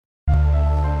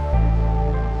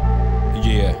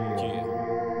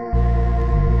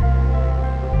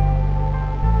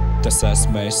tas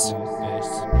esmu es.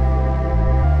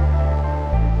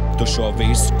 Tu šo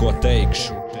visu, ko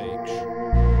teikšu,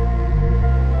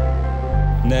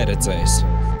 neredzēsi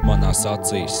manās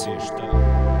acīs.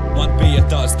 Man bija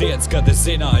tās dienas, kad es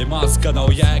zināju maz, ka nav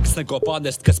jēgas neko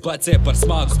panest, kas pleciem par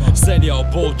smagu. Sen jau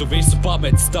būtu visu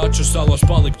pametis, taču saloši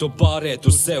palikt un pāriet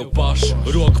uz sevi pašu.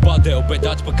 Roku padevu, bet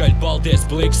atpakaļ paldies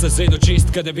pliks. Es zinu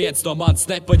čist, ka neviens no manis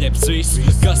nepaņems visu,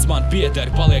 kas man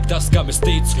pieder, paliek tas, kam es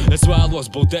ticu. Es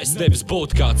vēlos būt es, nevis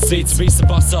būt kāds cits. Visa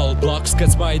pasaule blakus,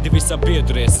 kad smaidi visam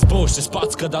pieturies. Es būšu šis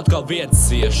pats, kad atkal viens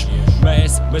ciešu.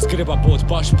 Mēs gribam būt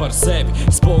paši par sevi,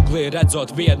 spoglī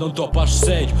redzot vienu un to pašu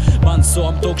seju. Man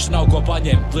soma tukša nav ko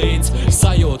paņemt līdz.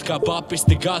 Sajūt, kā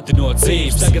papisti gadi no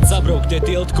dzīves. Tagad sabrūk tie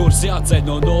tilti, kurus jāceļ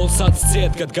no nulles. Acis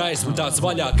ciet, kad gaisma tās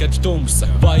vaļā, kad tumsa.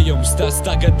 Vai jums tas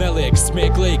tagad neliekas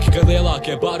smieklīgi, ka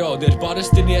lielākie baroni ir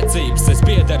parasti niecības? Es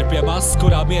piederu pie masas,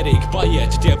 kurā mierīgi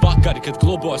paiet tie vakari, kad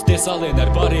klubos tie salien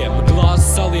ar bariem.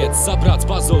 Glāzes saliec, saprāts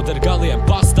pazūd ar galiem.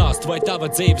 Pastāst, vai tava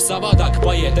dzīve savādāk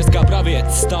paiet? Es kā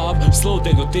pravietis stāvu,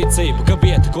 sludinu ticību, ka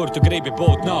vieta, kur tu gribi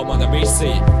būt, nav mana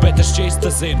misija. Bet es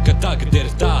šķista zinu, ka tagad ir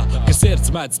tā, ka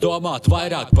sirds mēdz domāt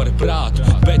vairāk par prātu.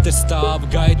 Bet es stāvu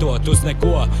gaidot uz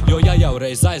neko, jo ja jau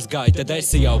reiz aizgāju, tad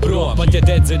esi jau prom. Pat ja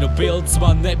dedzinu bildes,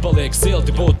 man nepaliek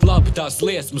silti. Būt labi tās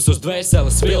liesmas uz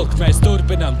dvēseles vilkt. Mēs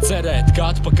turpinam cerēt,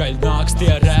 ka atpakaļ nāks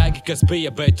tie rēgi, kas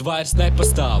bija, bet vairs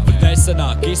nepastāv.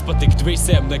 Nesanāk izpatikt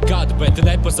visiem nekad, bet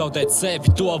nepazaudēt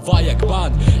sevi, to vajag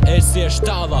man. Es iešu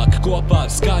tālāk kopā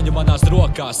ar skaņu manās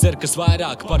rokās. Ir kas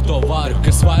vairāk par to varu,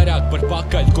 kas vairāk par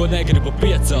pakaļ, ko negribu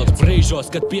piecelt. Brīžos,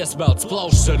 kad piesmelts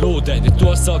plaušas ar ūdeni,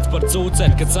 to sauc par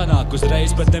cūceni, kad sanāk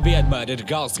uzreiz, bet nevienmēr ir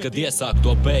gals, kad iesāk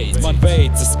to beidz. Man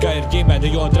beidzas, ka ir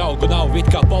ģimene, jo draugu nav, it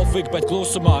kā pofīgi, bet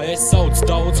klusumā es sauc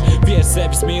daudz. Pie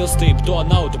sevis mīlestību, to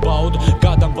naudu baudu,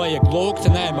 kādam vajag lūgt,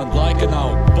 nē, man laika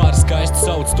nav. Par skaistu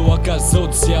sauc to, kas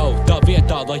zudas jau, tā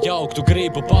vietā, lai augtu,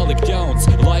 gribu palikt jauns.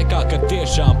 Laikā, kad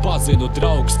tiešām pazinu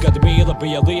draugs, kad mīla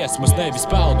bija liesmas, nevis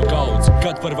pelnu kauds.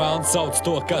 Kad par velnu sauc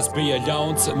to, kas bija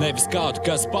ļauns, nevis kādu,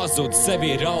 kas pazud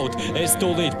sevi raud. Es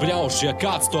tūlīt bļaušu, ja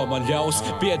kāds to man ļaus.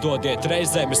 Piedodiet,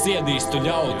 reizēm es ienīstu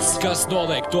ļaudis, kas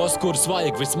noliek tos, kurus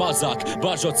vajag vismazāk.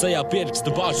 Bāžot sejā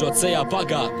pirkstu, bāžot sejā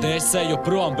pagātni. Es eju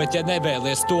prom, bet ja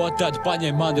nevēlies to, tad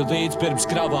paņem mani līdz pirms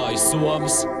kravāju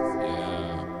somas.